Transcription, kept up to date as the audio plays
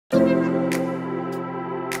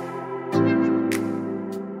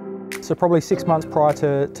So probably 6 months prior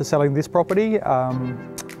to selling this property,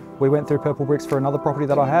 we went through purple bricks for another property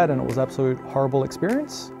that I had, and it was an absolute horrible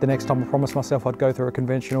experience. The next time I promised myself I'd go through a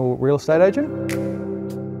conventional real estate agent.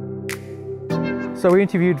 So we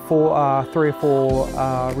interviewed for 3 or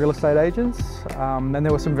 4 real estate agents, and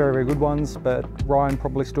there were some very, very good ones, but Ryan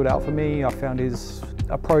probably stood out for me. I found his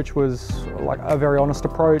approach was like a very honest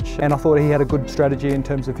approach, and I thought he had a good strategy in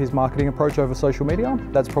terms of his marketing approach over social media.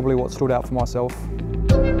 That's probably what stood out for myself.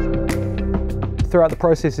 Throughout the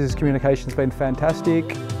process, his communication's been fantastic,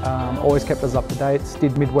 always kept us up to date,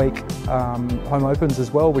 did midweek home opens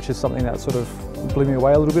as well, which is something that sort of blew me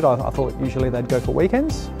away a little bit. I thought usually they'd go for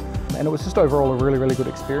weekends, and it was just overall a really, really good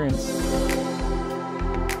experience.